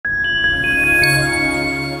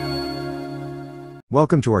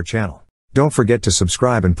Welcome to our channel. Don't forget to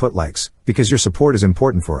subscribe and put likes, because your support is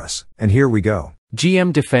important for us. And here we go.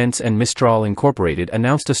 GM Defense and Mistral Inc.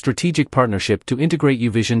 announced a strategic partnership to integrate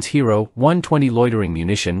UVision's Hero 120 loitering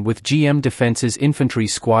munition with GM Defense's Infantry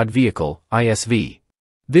Squad Vehicle, ISV.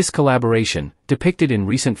 This collaboration, depicted in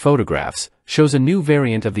recent photographs, shows a new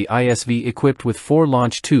variant of the ISV equipped with 4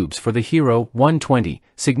 launch tubes for the Hero 120,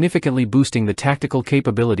 significantly boosting the tactical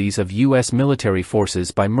capabilities of U.S. military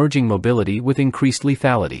forces by merging mobility with increased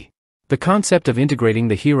lethality. The concept of integrating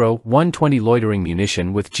the Hero 120 loitering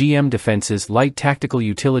munition with GM Defense's Light Tactical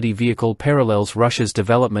Utility Vehicle parallels Russia's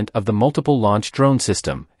development of the Multiple Launch Drone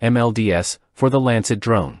System, MLDS, for the Lancet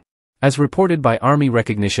drone. As reported by Army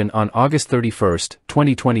Recognition on August 31,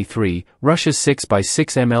 2023, Russia's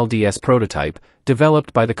 6x6 MLDS prototype,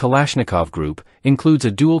 developed by the Kalashnikov Group, includes a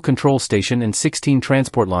dual control station and 16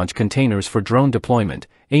 transport launch containers for drone deployment,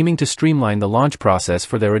 aiming to streamline the launch process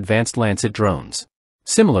for their advanced Lancet drones.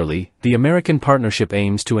 Similarly, the American partnership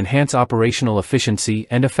aims to enhance operational efficiency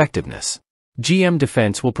and effectiveness. GM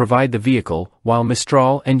Defense will provide the vehicle, while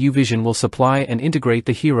Mistral and UVision will supply and integrate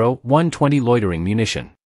the Hero 120 loitering munition.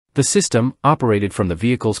 The system, operated from the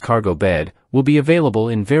vehicle's cargo bed, will be available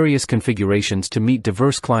in various configurations to meet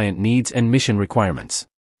diverse client needs and mission requirements.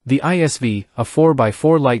 The ISV, a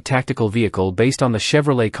 4x4 light tactical vehicle based on the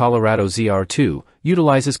Chevrolet Colorado ZR2,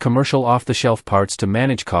 utilizes commercial off-the-shelf parts to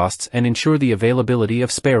manage costs and ensure the availability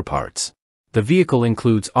of spare parts. The vehicle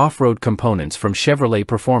includes off-road components from Chevrolet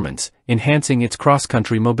Performance, enhancing its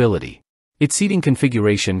cross-country mobility. Its seating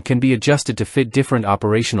configuration can be adjusted to fit different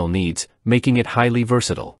operational needs, making it highly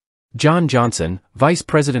versatile. John Johnson, Vice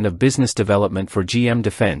President of Business Development for GM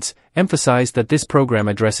Defense, emphasized that this program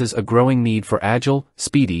addresses a growing need for agile,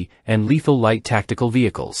 speedy, and lethal light tactical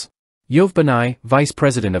vehicles. Yov Banai, Vice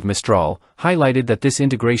President of Mistral, highlighted that this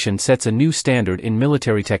integration sets a new standard in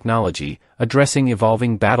military technology, addressing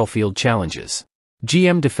evolving battlefield challenges.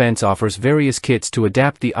 GM Defense offers various kits to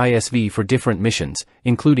adapt the ISV for different missions,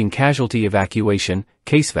 including casualty evacuation,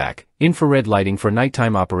 casevac, infrared lighting for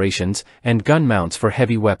nighttime operations, and gun mounts for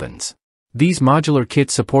heavy weapons. These modular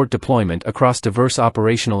kits support deployment across diverse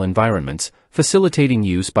operational environments, facilitating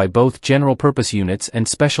use by both general-purpose units and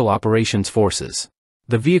special operations forces.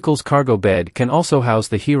 The vehicle's cargo bed can also house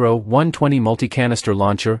the Hero 120 multi-canister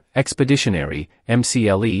launcher, Expeditionary,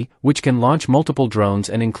 MCLE, which can launch multiple drones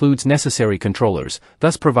and includes necessary controllers,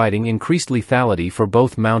 thus providing increased lethality for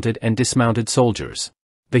both mounted and dismounted soldiers.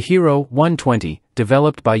 The Hero 120,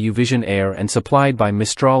 developed by UVision Air and supplied by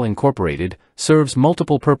Mistral Inc., serves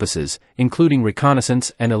multiple purposes, including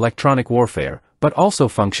reconnaissance and electronic warfare, but also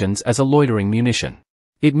functions as a loitering munition.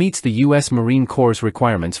 It meets the U.S. Marine Corps'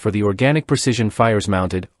 requirements for the Organic Precision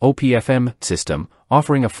Fires-Mounted (OPFM) system,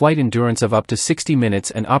 offering a flight endurance of up to 60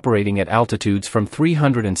 minutes and operating at altitudes from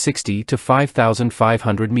 360 to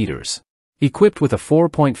 5,500 meters. Equipped with a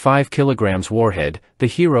 4.5 kg warhead, the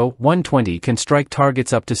Hero 120 can strike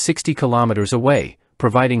targets up to 60 kilometers away,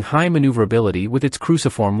 providing high maneuverability with its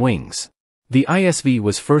cruciform wings. The ISV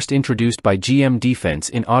was first introduced by GM Defense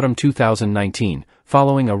in autumn 2019,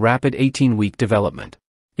 following a rapid 18-week development.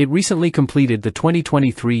 It recently completed the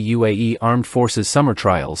 2023 UAE Armed Forces Summer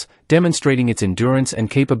Trials, demonstrating its endurance and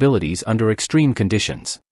capabilities under extreme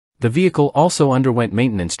conditions. The vehicle also underwent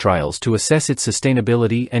maintenance trials to assess its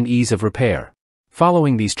sustainability and ease of repair.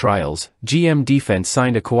 Following these trials, GM Defense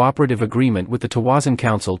signed a cooperative agreement with the Tawazun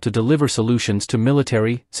Council to deliver solutions to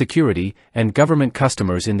military, security, and government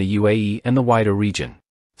customers in the UAE and the wider region.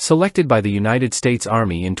 Selected by the United States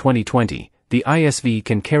Army in 2020, the ISV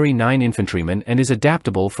can carry 9 infantrymen and is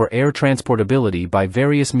adaptable for air transportability by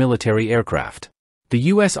various military aircraft. The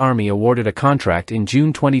U.S. Army awarded a contract in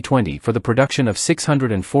June 2020 for the production of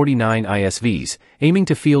 649 ISVs, aiming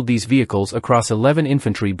to field these vehicles across 11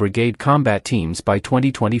 infantry brigade combat teams by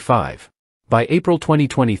 2025. By April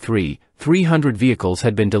 2023, 300 vehicles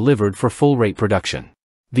had been delivered for full-rate production.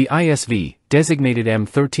 The ISV, designated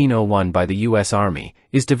M1301 by the U.S. Army,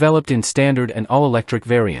 is developed in standard and all-electric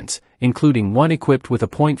variants, including one equipped with a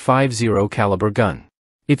 .50 caliber gun.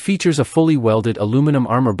 It features a fully welded aluminum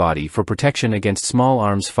armor body for protection against small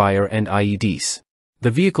arms fire and IEDs.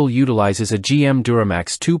 The vehicle utilizes a GM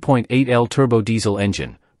Duramax 2.8L turbo diesel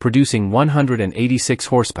engine, producing 186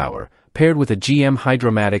 horsepower, paired with a GM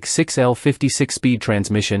Hydromatic 6L 56-speed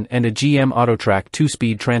transmission and a GM AutoTrack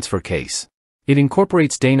 2-speed transfer case. It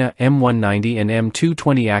incorporates Dana M190 and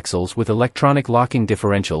M220 axles with electronic locking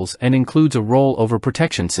differentials and includes a roll-over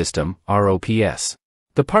protection system, ROPS.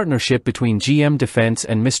 The partnership between GM Defense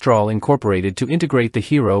and Mistral Inc. to integrate the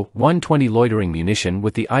Hero 120 loitering munition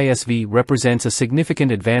with the ISV represents a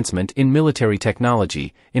significant advancement in military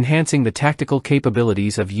technology, enhancing the tactical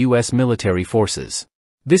capabilities of U.S. military forces.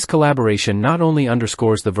 This collaboration not only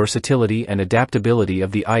underscores the versatility and adaptability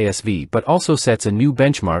of the ISV but also sets a new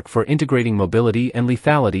benchmark for integrating mobility and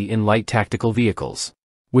lethality in light tactical vehicles.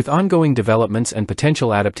 With ongoing developments and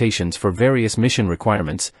potential adaptations for various mission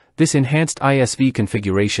requirements, this enhanced ISV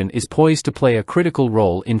configuration is poised to play a critical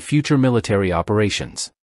role in future military operations.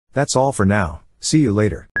 That's all for now. See you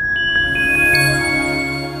later.